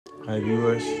Hi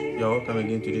viewers, you're welcome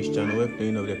again to this channel where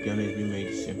playing of the piano is being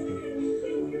made simple.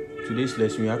 Today's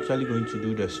lesson we're actually going to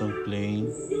do the song playing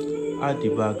at the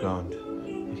background.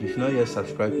 If you've not yet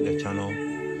subscribed to the channel,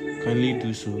 kindly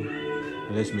do so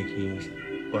and let's make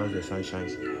it while the sun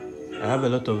shines. I have a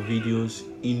lot of videos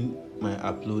in my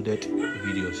uploaded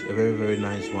videos, a very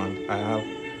nice one. I have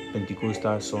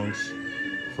Pentecostal songs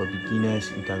for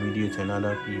beginners, intermediate and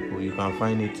other people. You can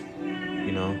find it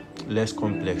less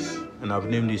complex, and I've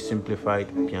named it simplified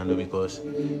piano because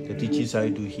the teachings I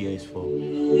do here is for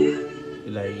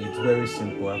it's very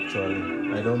simple.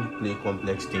 Actually, I don't play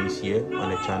complex things here on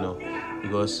the channel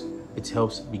because it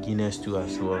helps beginners too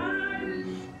as well.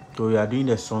 So we are doing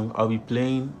the song. I'll be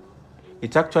playing,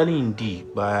 it's actually in D,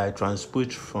 but I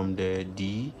transposed from the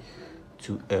D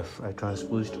to F. I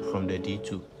transposed from the D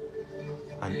to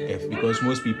an F because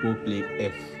most people play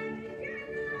F.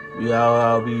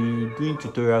 I'll be doing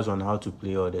tutorials on how to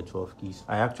play all the 12 keys.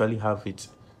 I actually have it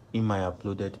in my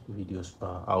uploaded videos,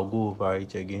 but I'll go over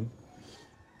it again.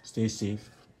 Stay safe.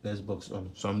 Let's box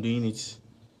on. So I'm doing it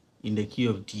in the key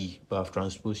of D, but I've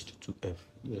transposed to F.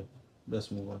 Yeah,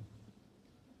 let's move on.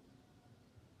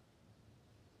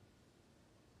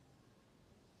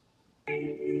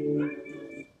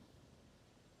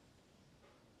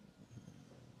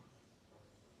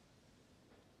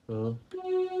 So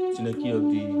it's in the key of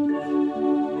D.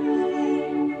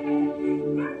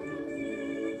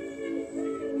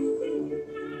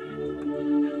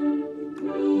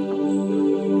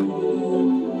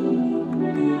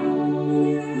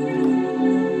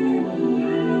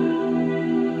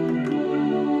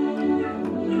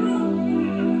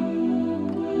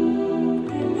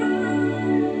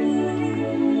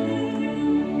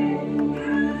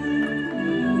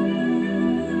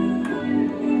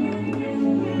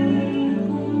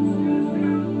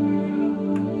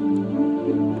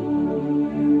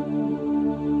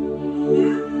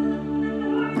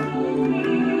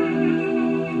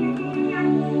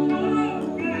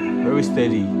 Very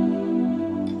steady. So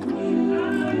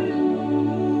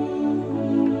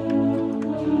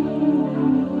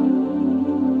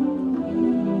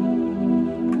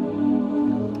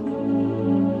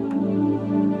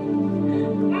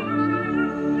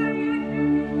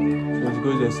it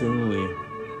goes the same way.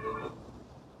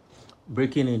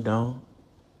 Breaking it down,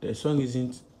 the song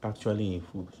isn't actually in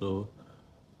full, so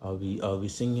I'll be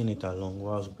singing it along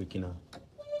whilst breaking out.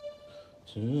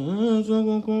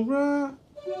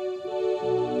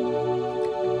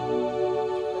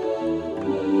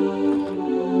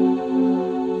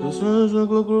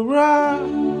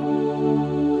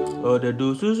 Oh, the do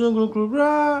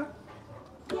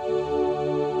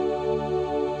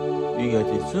you get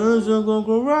it?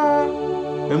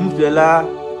 And move the la.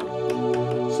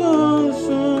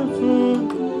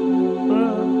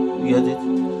 You get it?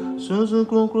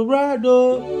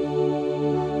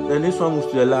 Then this one moves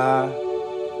to the la.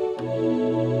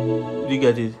 You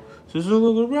get it?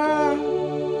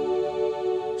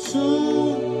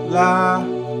 La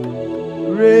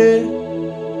re.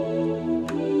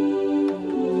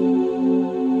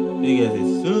 You get it?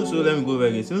 So let me go back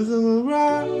again.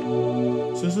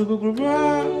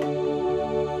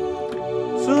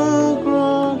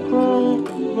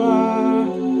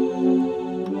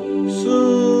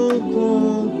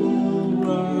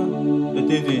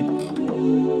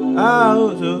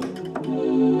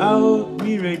 I'll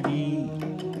be ready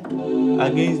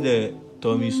against the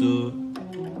Tommy, so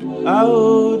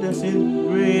I'll that's it,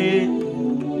 re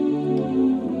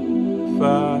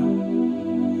fa.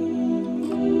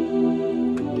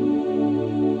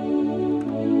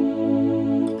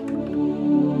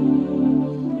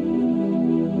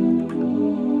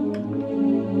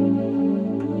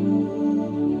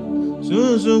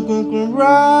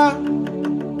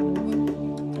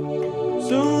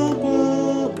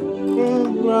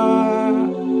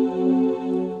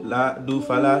 La do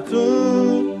fa la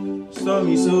tu so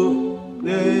mi so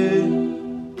le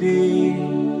ti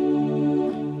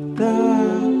da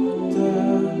da,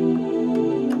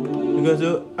 because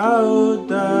so out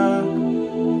da,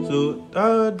 so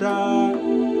da da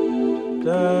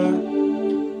da,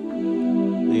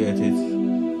 you get it?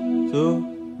 So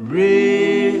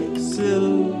re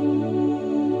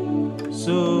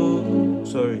so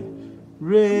sorry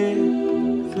re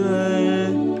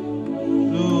hallelujah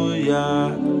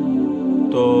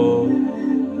to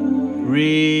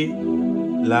re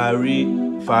la re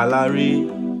fa la re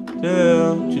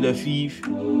to the fifth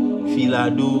fi la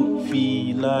do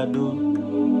fi la do.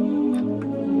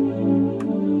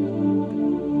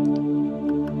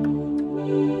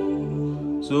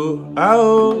 So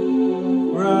ao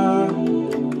ra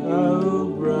ao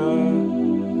ra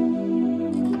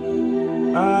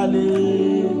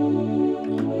hallelujah,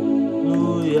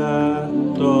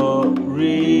 do,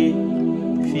 re,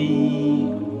 fi,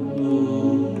 do.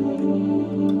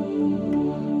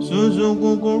 Sumsum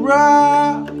kunkun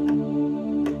ra.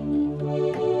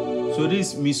 So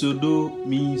this mi so do,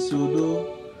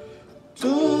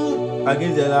 tun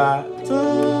against the la,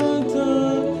 tun,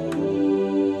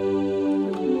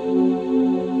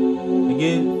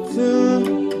 again, tun.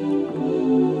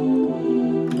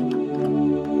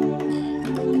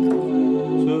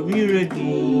 So mi ready,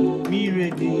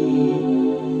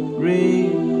 re,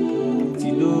 ti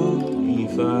do, mi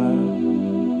fa,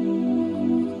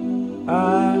 a,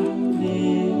 le,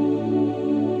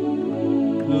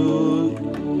 do,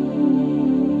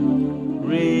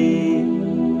 re,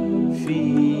 fi,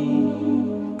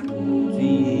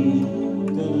 ti,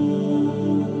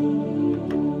 dun.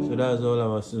 So that's all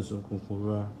about Sumsum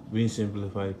Kunkura, being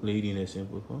simplified, played in a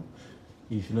simple form.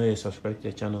 If you're not yet subscribed to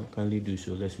the channel, kindly do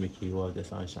so. Let's make it world the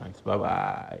sun shines. Bye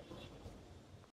bye.